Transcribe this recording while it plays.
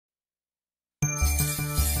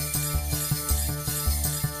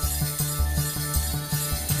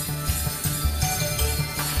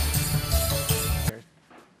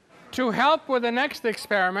To help with the next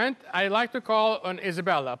experiment, I'd like to call on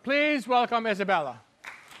Isabella. Please welcome Isabella.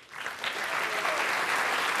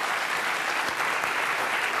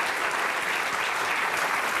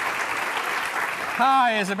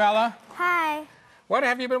 Hi, Isabella. Hi. What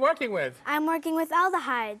have you been working with? I'm working with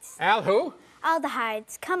aldehydes. Who?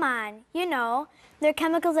 Aldehydes, come on. You know, they're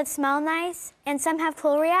chemicals that smell nice, and some have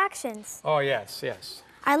cool reactions. Oh, yes, yes.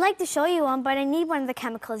 I'd like to show you one, but I need one of the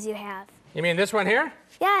chemicals you have. You mean this one here?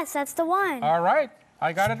 Yes, that's the one. All right.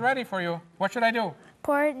 I got it ready for you. What should I do?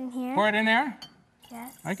 Pour it in here. Pour it in there?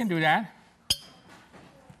 Yes. I can do that.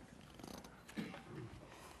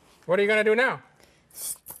 What are you going to do now?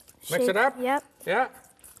 Mix it up? Yep. Yeah.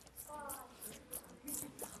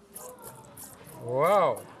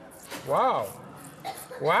 Whoa. Wow.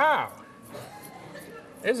 Wow.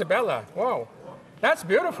 Isabella, whoa. That's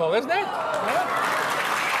beautiful, isn't it? Yeah.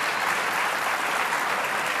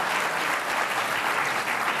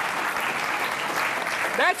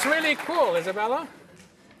 That's really cool, Isabella.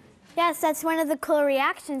 Yes, that's one of the cool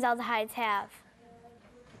reactions aldehydes have.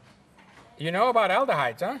 You know about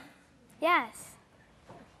aldehydes, huh? Yes.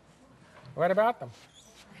 What about them?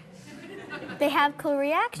 They have cool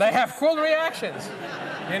reactions. They have cool reactions.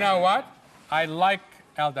 You know what? I like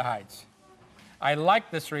aldehydes. I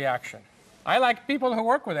like this reaction. I like people who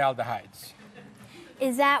work with aldehydes.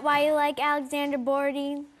 Is that why you like Alexander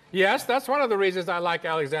Borodin? Yes, that's one of the reasons I like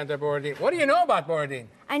Alexander Borodin. What do you know about Borodin?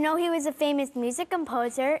 I know he was a famous music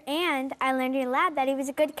composer, and I learned in lab that he was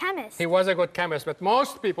a good chemist. He was a good chemist, but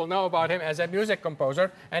most people know about him as a music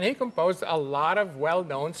composer, and he composed a lot of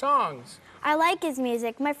well-known songs. I like his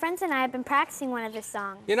music. My friends and I have been practicing one of his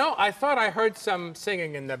songs. You know, I thought I heard some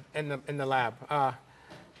singing in the lab.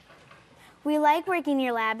 We like working in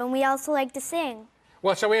your lab, and we also like to sing.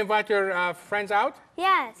 Well, shall we invite your friends out?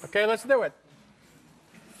 Yes. Okay, let's do it.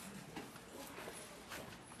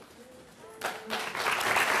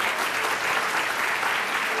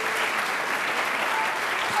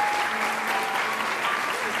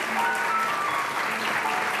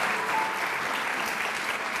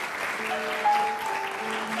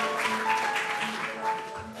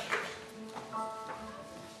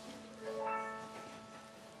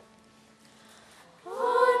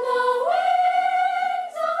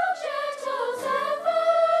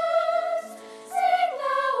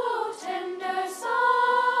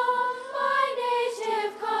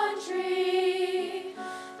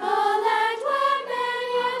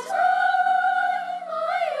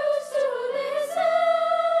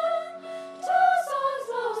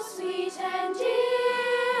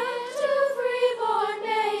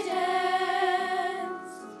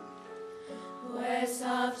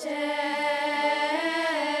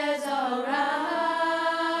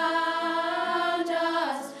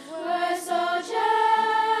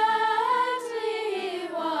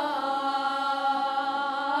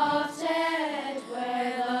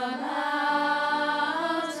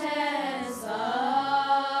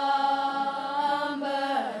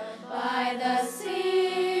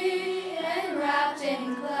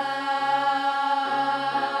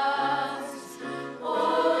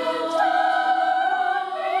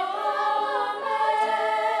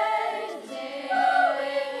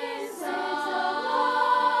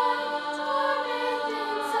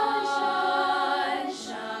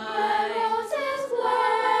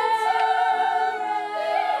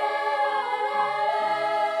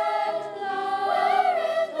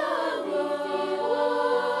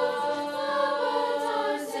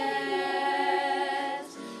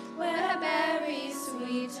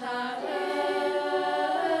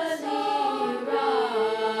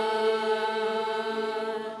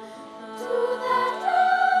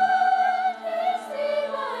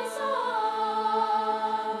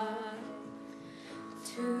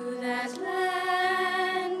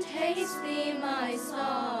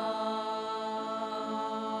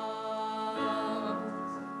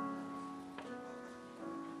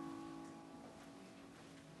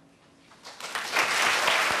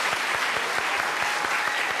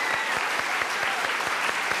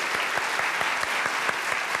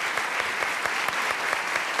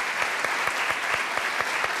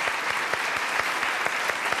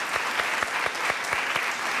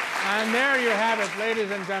 And there you have it, ladies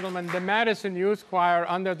and gentlemen, the Madison Youth Choir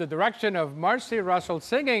under the direction of Marcy Russell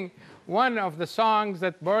singing one of the songs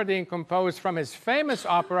that Borodin composed from his famous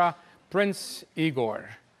opera, Prince Igor.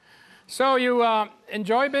 So you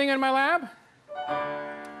enjoy being in my lab?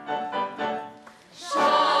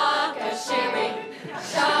 Shakhashiri,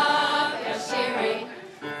 Shakhashiri.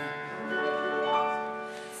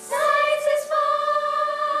 Science is fun.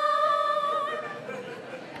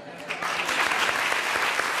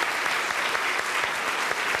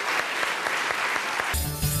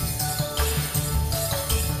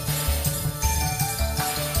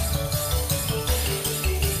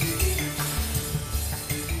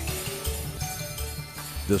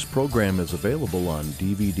 This program is available on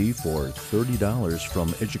DVD for $30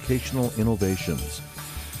 from Educational Innovations.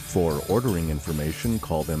 For ordering information,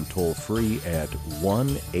 call them toll-free at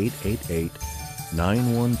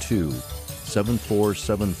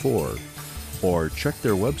 1-888-912-7474 or check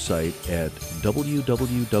their website at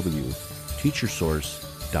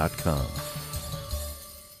www.teachersource.com.